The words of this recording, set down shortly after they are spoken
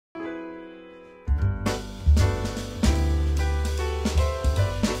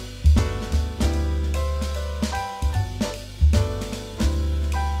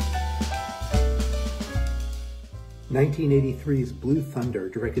1983's Blue Thunder,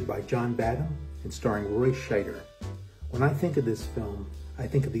 directed by John Badham and starring Roy Scheider. When I think of this film, I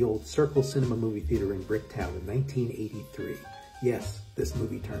think of the old Circle Cinema movie theater in Bricktown in 1983. Yes, this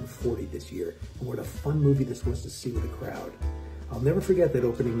movie turned 40 this year, and what a fun movie this was to see with a crowd. I'll never forget that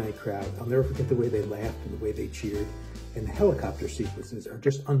opening night crowd. I'll never forget the way they laughed and the way they cheered. And the helicopter sequences are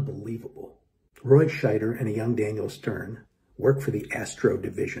just unbelievable. Roy Scheider and a young Daniel Stern work for the Astro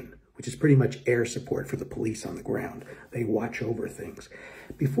Division, which is pretty much air support for the police on the ground. They watch over things.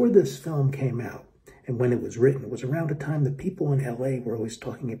 Before this film came out, and when it was written, it was around a time that people in LA were always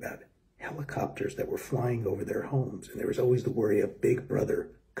talking about helicopters that were flying over their homes, and there was always the worry of Big Brother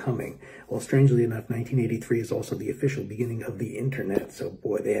coming. Well, strangely enough, 1983 is also the official beginning of the internet, so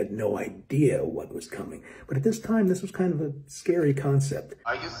boy, they had no idea what was coming. But at this time, this was kind of a scary concept.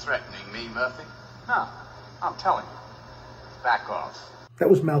 Are you threatening me, Murphy? No, I'm telling you. Back off. That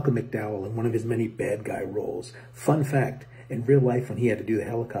was Malcolm McDowell in one of his many bad guy roles. Fun fact, in real life, when he had to do the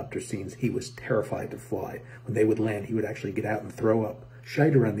helicopter scenes, he was terrified to fly. When they would land, he would actually get out and throw up.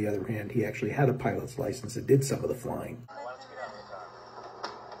 Scheider, on the other hand, he actually had a pilot's license and did some of the flying.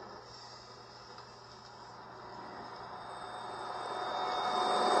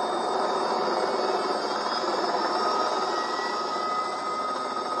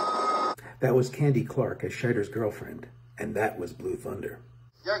 That was Candy Clark as Scheider's girlfriend, and that was Blue Thunder.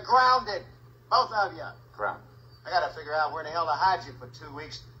 You're grounded, both of you. Ground. I gotta figure out where the hell to hide you for 2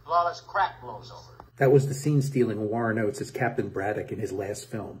 weeks till all this crap blows over. That was the scene-stealing Warren Oates as Captain Braddock in his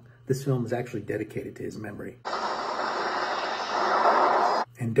last film. This film is actually dedicated to his memory.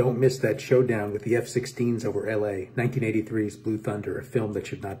 And don't miss that showdown with the F-16s over LA, 1983's Blue Thunder, a film that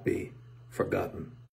should not be forgotten.